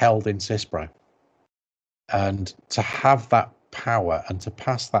is held in CISPRO. And to have that power and to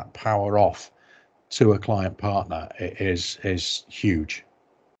pass that power off to a client partner is huge.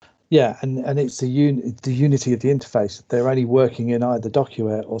 Yeah, and it's the unity of the interface. They're only working in either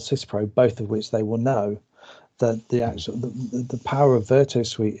DocuWare or CISPRO, both of which they will know that the power of Verto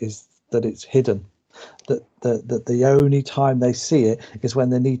Suite is that it's hidden. That the only time they see it is when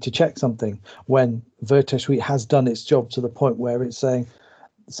they need to check something. When Verto Suite has done its job to the point where it's saying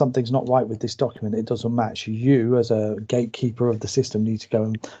something's not right with this document, it doesn't match, you as a gatekeeper of the system need to go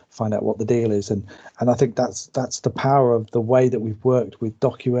and find out what the deal is. And I think that's the power of the way that we've worked with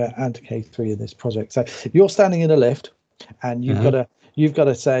DocuWare and K3 in this project. So you're standing in a lift and you've got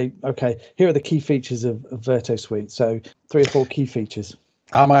to say, okay, here are the key features of Verto Suite. So 3 or 4 key features.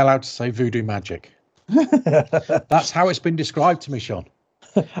 Am I allowed to say voodoo magic? That's how it's been described to me, Sean.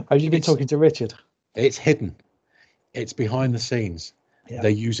 Have you been talking to Richard? It's hidden. It's behind the scenes. Yeah.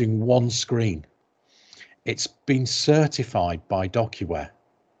 They're using one screen. It's been certified by DocuWare.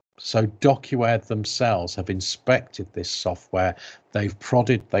 So DocuWare themselves have inspected this software. They've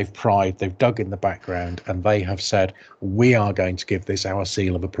prodded, they've pried, they've dug in the background, and they have said, we are going to give this our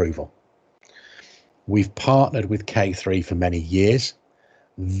seal of approval. We've partnered with K3 for many years.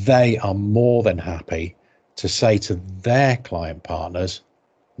 They are more than happy to say to their client partners,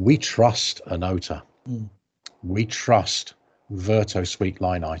 we trust Anota. We trust Verto Suite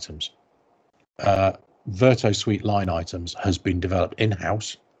line items. Verto Suite line items has been developed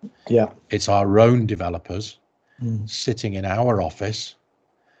in-house. Yeah. It's our own developers sitting in our office,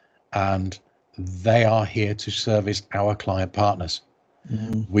 and they are here to service our client partners.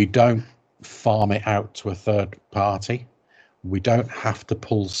 We don't farm it out to a third party. We don't have to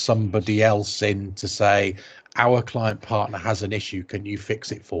pull somebody else in to say, our client partner has an issue, can you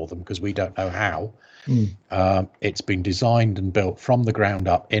fix it for them? Because we don't know how. It's been designed and built from the ground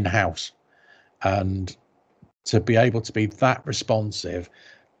up in-house. And to be able to be that responsive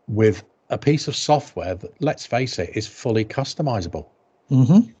with a piece of software that, let's face it, is fully customizable.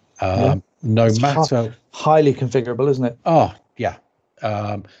 No It's matter highly configurable, isn't it? Oh, yeah.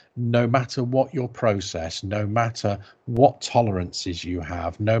 No matter what your process, no matter what tolerances you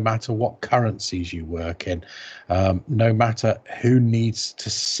have, no matter what currencies you work in, no matter who needs to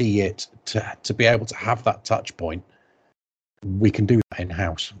see it to be able to have that touch point, we can do that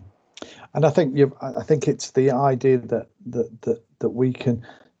in-house. And I think it's the idea that we can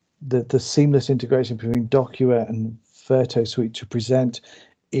the seamless integration between DocuWare and Verto Suite to present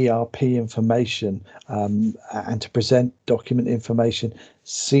ERP information and to present document information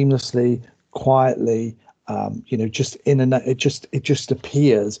seamlessly, quietly, just in and it just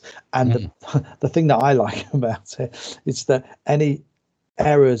appears. And the thing that I like about it is that any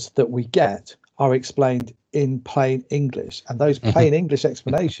errors that we get are explained in plain English, and those plain English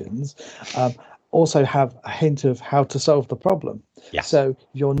explanations also have a hint of how to solve the problem. Yes. So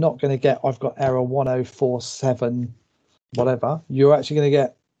you're not going to get, I've got error 1047 whatever. You're actually going to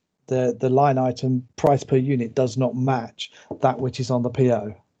get the line item price per unit does not match that which is on the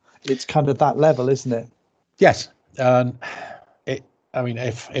PO. It's kind of that level, isn't it? Yes.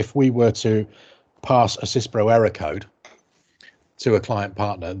 If we were to pass a CISPRO error code to a client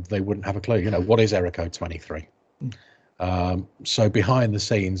partner, they wouldn't have a clue. What is error code 23? So behind the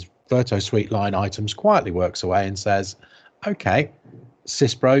scenes, Verto Suite line items quietly works away and says, okay,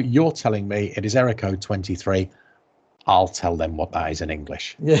 CISPRO, you're telling me it is error code 23. I'll tell them what that is in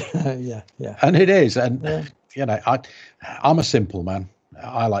English. Yeah. And it is. And, I'm a simple man.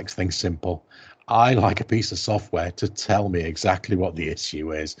 I like things simple. I like a piece of software to tell me exactly what the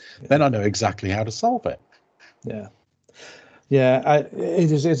issue is. Then I know exactly how to solve it. It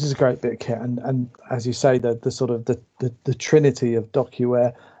is a great bit of kit. And as you say, the sort of the trinity of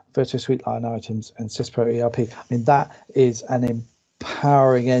DocuWare, Verto Suite line items, and CISPRO ERP. I mean, that is an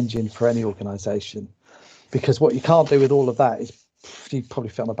empowering engine for any organization. Because what you can't do with all of that is you probably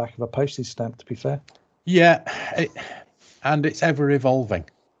fit on the back of a postage stamp, to be fair. Yeah, and it's ever evolving.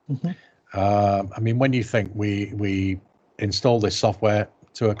 When you think we install this software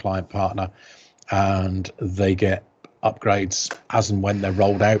to a client partner and they get upgrades as and when they're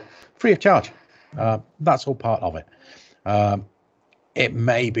rolled out free of charge, that's all part of it. It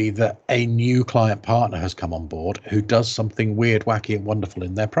may be that a new client partner has come on board who does something weird, wacky, and wonderful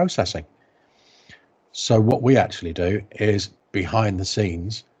in their processing. So what we actually do is, behind the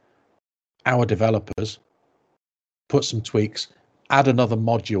scenes, our developers put some tweaks, add another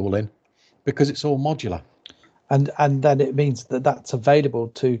module in, because it's all modular. And then it means that that's available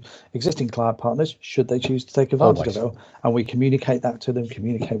to existing client partners should they choose to take advantage of it, and we communicate that to them,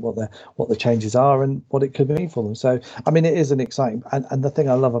 communicate what the changes are and what it could mean for them. So I mean, it is an exciting, and the thing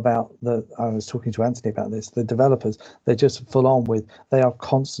I love about I was talking to Anthony about this, the developers, they're just full on with, they are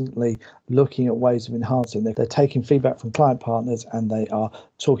constantly looking at ways of enhancing. They're taking feedback from client partners and they are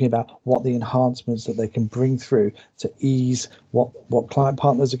talking about what the enhancements that they can bring through to ease what client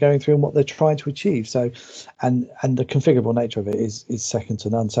partners are going through and what they're trying to achieve. So and the configurable nature of it is second to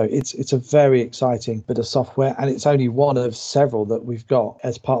none. So it's a very exciting bit of software, and it's only one of several that we've got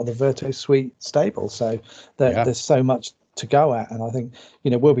as part of the Verto Suite stable. So there's so much to go at, and I think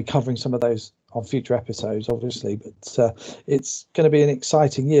we'll be covering some of those on future episodes, obviously, but it's going to be an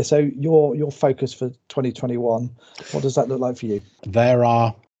exciting year. So your focus for 2021, what does that look like for you? There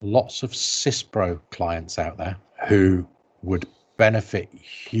are lots of CISPRO clients out there who would benefit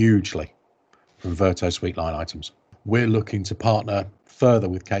hugely from Verto Suite line items. We're looking to partner further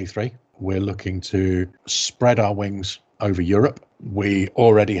with K3. We're looking to spread our wings over Europe. We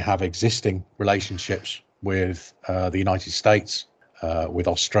already have existing relationships with the United States, with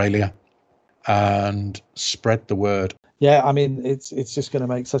Australia, and spread the word. Yeah, I mean, it's just going to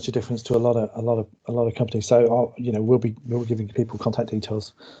make such a difference to a lot of companies. So we'll be giving people contact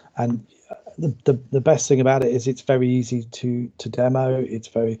details, and the best thing about it is it's very easy to demo. It's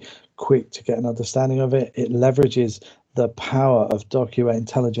very quick to get an understanding of it. It leverages the power of DocuWare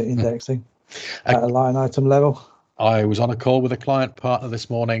intelligent indexing at a line item level. I was on a call with a client partner this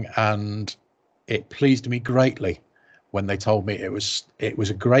morning, and it pleased me greatly when they told me it was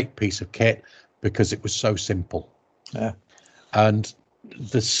a great piece of kit because it was so simple. Yeah. And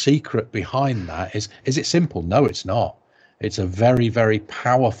the secret behind that is it simple? No, it's not. It's a very, very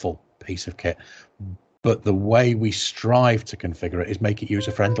powerful piece of kit. But the way we strive to configure it is make it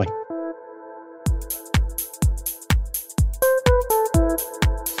user friendly.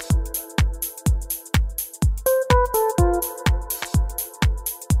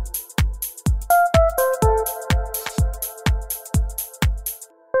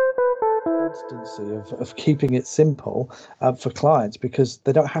 Of keeping it simple for clients, because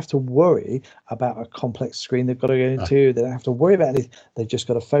they don't have to worry about a complex screen they've got to go into. They don't have to worry about anything. They've just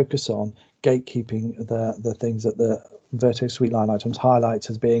got to focus on gatekeeping the things that the Verto Suite line items highlights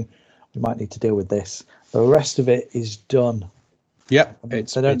as being, we might need to deal with this. The rest of it is done. Yep, I mean,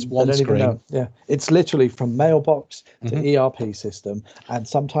 it's one screen. Yeah, it's literally from mailbox to ERP system, and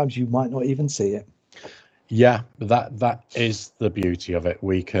sometimes you might not even see it. Yeah, that is the beauty of it.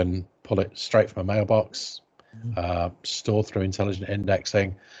 We can pull it straight from a mailbox, store through intelligent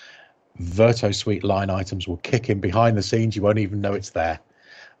indexing. Verto Suite line items will kick in behind the scenes. You won't even know it's there.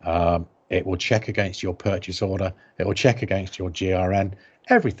 It will check against your purchase order. It will check against your GRN.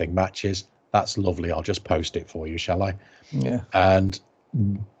 Everything matches. That's lovely. I'll just post it for you, shall I? Yeah. And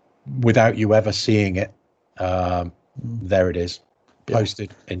without you ever seeing it, there it is,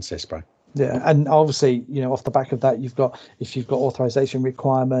 posted in Cispro. Yeah, and obviously, off the back of that, if you've got authorization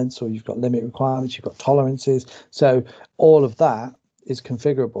requirements or you've got limit requirements, you've got tolerances. So all of that is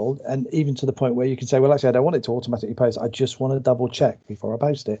configurable, and even to the point where you can say, well, actually, I don't want it to automatically post. I just want to double check before I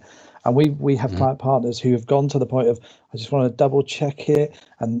post it. And we have client partners who have gone to the point of, I just want to double check it.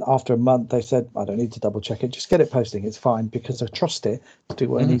 And after a month, they said, I don't need to double check it. Just get it posting. It's fine, because I trust it to do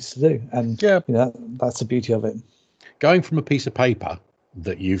what it needs to do. And that's the beauty of it. Going from a piece of paper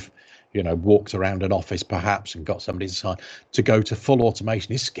that you've walked around an office perhaps and got somebody to sign, to go to full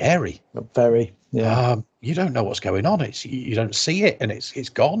automation is scary. Very, yeah. You don't know what's going on. You don't see it, and it's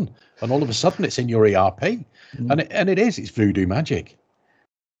gone, and all of a sudden it's in your ERP, and it's voodoo magic.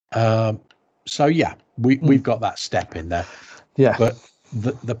 So yeah, we've got that step in there. Yeah. But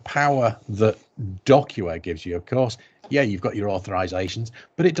the power that DocuWare gives you, of course, you've got your authorizations,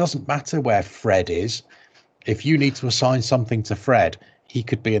 but it doesn't matter where Fred is. If you need to assign something to Fred, he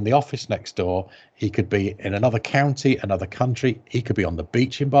could be in the office next door. He could be in another county, another country. He could be on the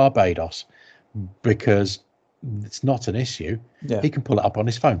beach in Barbados, because it's not an issue. Yeah. He can pull it up on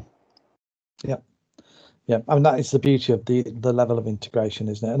his phone. Yeah. Yeah. I mean, that is the beauty of the level of integration,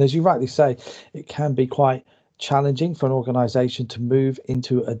 isn't it? And as you rightly say, it can be quite challenging for an organization to move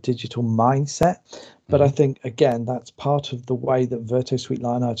into a digital mindset. But I think, again, that's part of the way that Verto Suite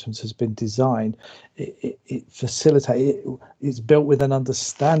line items has been designed. It facilitates, it's built with an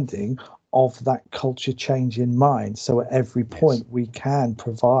understanding of that culture change in mind. So at every point, we can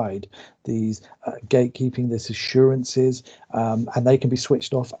provide these gatekeeping, these assurances, and they can be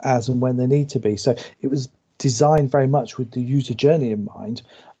switched off as and when they need to be. So it was designed very much with the user journey in mind,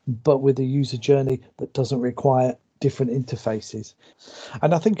 but with a user journey that doesn't require different interfaces.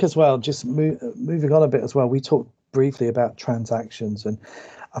 And I think as well, just moving on a bit as well, we talked briefly about transactions, and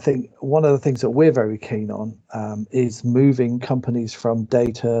I think one of the things that we're very keen on is moving companies from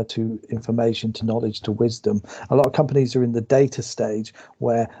data to information to knowledge to wisdom. A lot of companies are in the data stage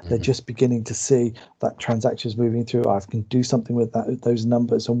where they're just beginning to see that transactions moving through. I can do something with those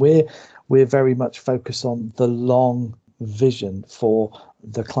numbers, and we're very much focused on the long vision for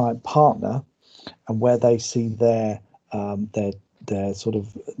the client partner and where they see their sort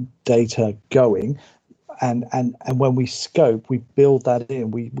of data going. And when we scope, we build that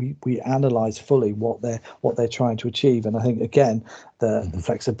in. We analyze fully what they're trying to achieve. And I think, again, the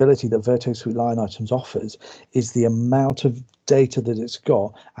flexibility that Verto Suite line items offers is the amount of data that it's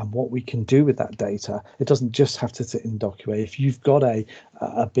got and what we can do with that data. It doesn't just have to sit in DocuWare. If you've got a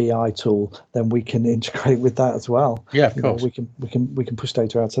BI tool, then we can integrate with that as well. Yeah, of course. We can push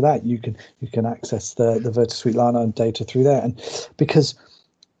data out to that. You can access the Verto Suite line item data through there, and because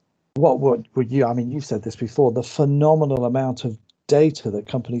what would you? I mean, you've said this before. The phenomenal amount of data that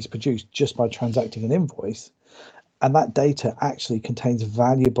companies produce just by transacting an invoice, and that data actually contains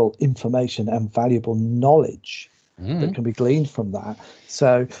valuable information and valuable knowledge that can be gleaned from that.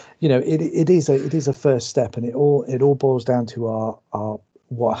 So it is a first step, and it all boils down to our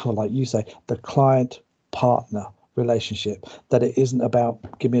what, like you say, the client partner relationship. That it isn't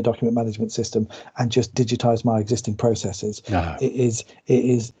about give me a document management system and just digitize my existing processes. No. It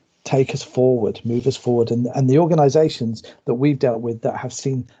is take us forward, move us forward. And the organizations that we've dealt with that have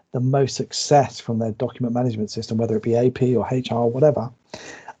seen the most success from their document management system, whether it be AP or HR or whatever,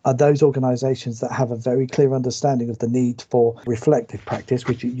 are those organizations that have a very clear understanding of the need for reflective practice,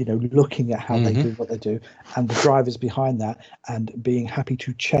 which, looking at how they do what they do, and the drivers behind that, and being happy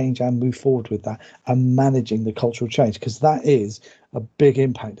to change and move forward with that, and managing the cultural change, because that is a big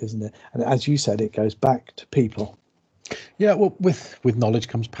impact, isn't it? And as you said, it goes back to people. Yeah, well, with knowledge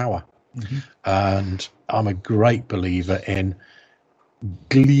comes power. And I'm a great believer in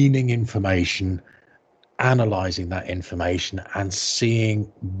gleaning information, analyzing that information, and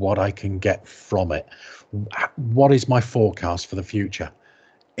seeing what I can get from it. What is my forecast for the future?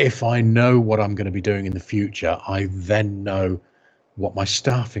 If I know what I'm going to be doing in the future, I then know what my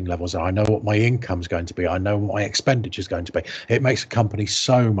staffing levels are. I know what my income is going to be. I know what my expenditure is going to be. It makes a company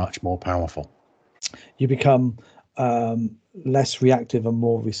so much more powerful. You become less reactive and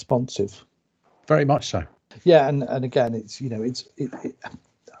more responsive. Very much so. Yeah, and again, it's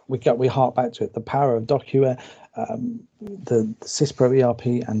we hark back to it. The power of DocuWare, the SysPro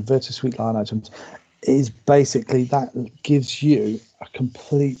ERP, and VertiSuite line items is basically that gives you a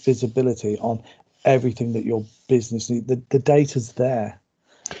complete visibility on everything that your business needs. The data's there,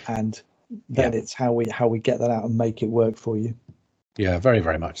 and then it's how we get that out and make it work for you. Yeah, very,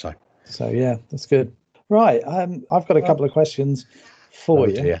 very much so. So yeah, that's good. Right, I've got a couple of questions for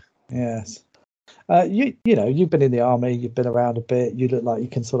you. Dear. Yes. You've been in the army, you've been around a bit, you look like you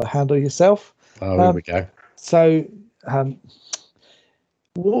can sort of handle yourself. Oh, here we go. So, what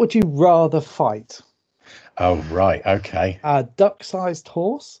would you rather fight? Oh, right. Okay. A duck-sized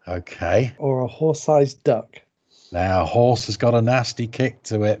horse? Okay. Or a horse-sized duck? Now, horse has got a nasty kick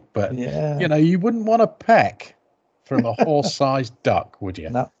to it, but, yeah. You wouldn't want to peck from a horse-sized duck, would you?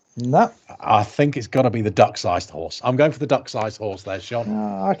 No. I think it's got to be the duck-sized horse. I'm going for the duck-sized horse there, Sean.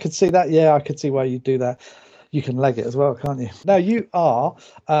 I could see that. Yeah, I could see why you do that. You can leg it as well, can't you? Now, you are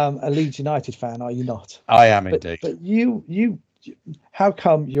a Leeds United fan, are you not? I am indeed. But you, how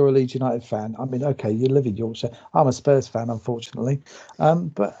come you're a Leeds United fan? I mean, okay, you live in Yorkshire. I'm a Spurs fan, unfortunately.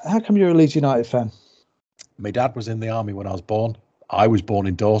 But how come you're a Leeds United fan? My dad was in the army when I was born. I was born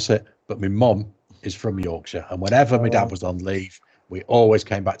in Dorset, but my mum is from Yorkshire. And whenever my dad was on leave, we always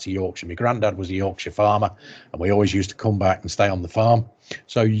came back to Yorkshire. My granddad was a Yorkshire farmer, and we always used to come back and stay on the farm.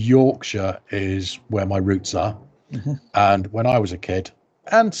 So Yorkshire is where my roots are. And when I was a kid,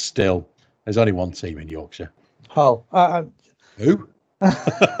 and still, there's only one team in Yorkshire. Hull. Who?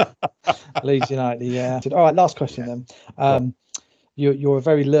 Leeds United, yeah. All right, last question then. You're a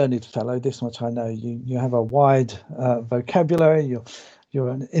very learned fellow, this much I know. You have a wide vocabulary. You're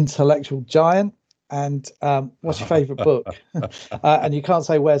an intellectual giant. And what's your favourite book? And you can't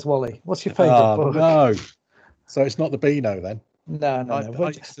say Where's Wally. What's your favourite book? No. So it's not the Beano then? No.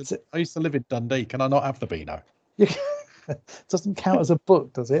 I used to live in Dundee. Can I not have the Beano? Doesn't count as a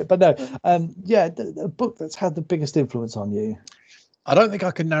book, does it? But no. A book that's had the biggest influence on you. I don't think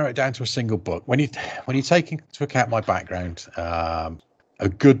I can narrow it down to a single book. When you take into account my background, a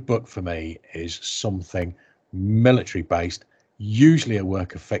good book for me is something military based, usually a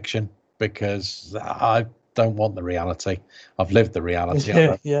work of fiction, because I don't want the reality. I've lived the reality.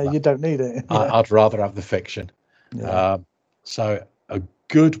 You don't need it. I'd rather have the fiction. Yeah. So a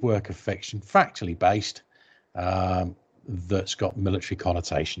good work of fiction, factually based, that's got military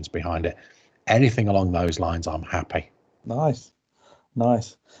connotations behind it. Anything along those lines, I'm happy. Nice.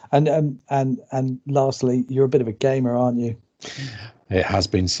 And lastly, you're a bit of a gamer, aren't you? It has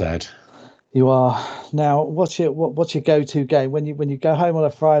been said. You are. Now, what's your go-to game when you go home on a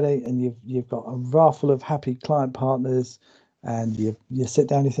Friday and you've got a raffle of happy client partners, and you sit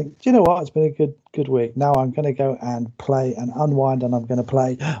down and you think, do you know what? It's been a good week. Now I'm going to go and play and unwind, and I'm going to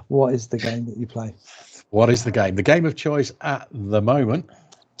play. What is the game that you play? What is the game? The game of choice at the moment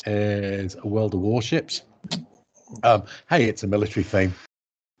is World of Warships. Hey, it's a military theme.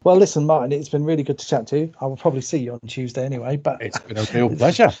 Well, listen, Martin, it's been really good to chat to you. I will probably see you on Tuesday anyway. But it's been a real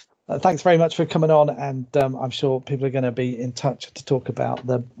pleasure. Thanks very much for coming on, and I'm sure people are going to be in touch to talk about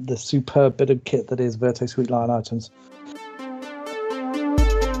the superb bit of kit that is VertiSuite line items.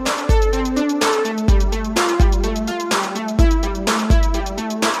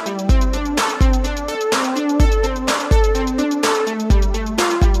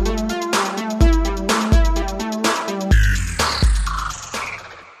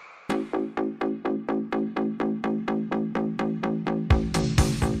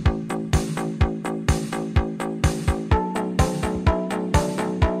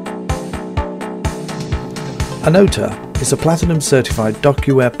 Anota is a Platinum certified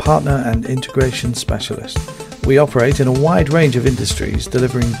DocuWare partner and integration specialist. We operate in a wide range of industries,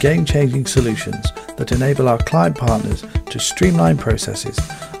 delivering game-changing solutions that enable our client partners to streamline processes,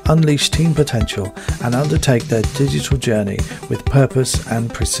 unleash team potential and undertake their digital journey with purpose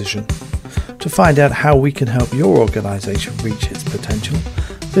and precision. To find out how we can help your organisation reach its potential,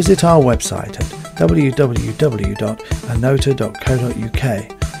 visit our website at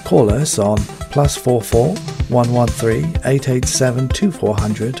www.anota.co.uk. Call us on +44 113 887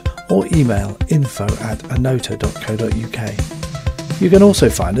 2400 or email info@anota.co.uk. You can also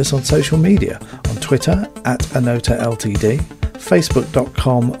find us on social media on Twitter @AnotaLTD,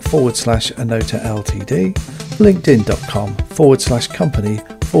 facebook.com/AnotaLTD,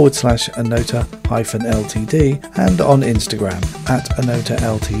 linkedin.com/company/Anota-LTD, and on Instagram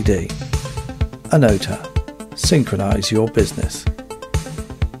 @AnotaLTD. Anota. Synchronize your business.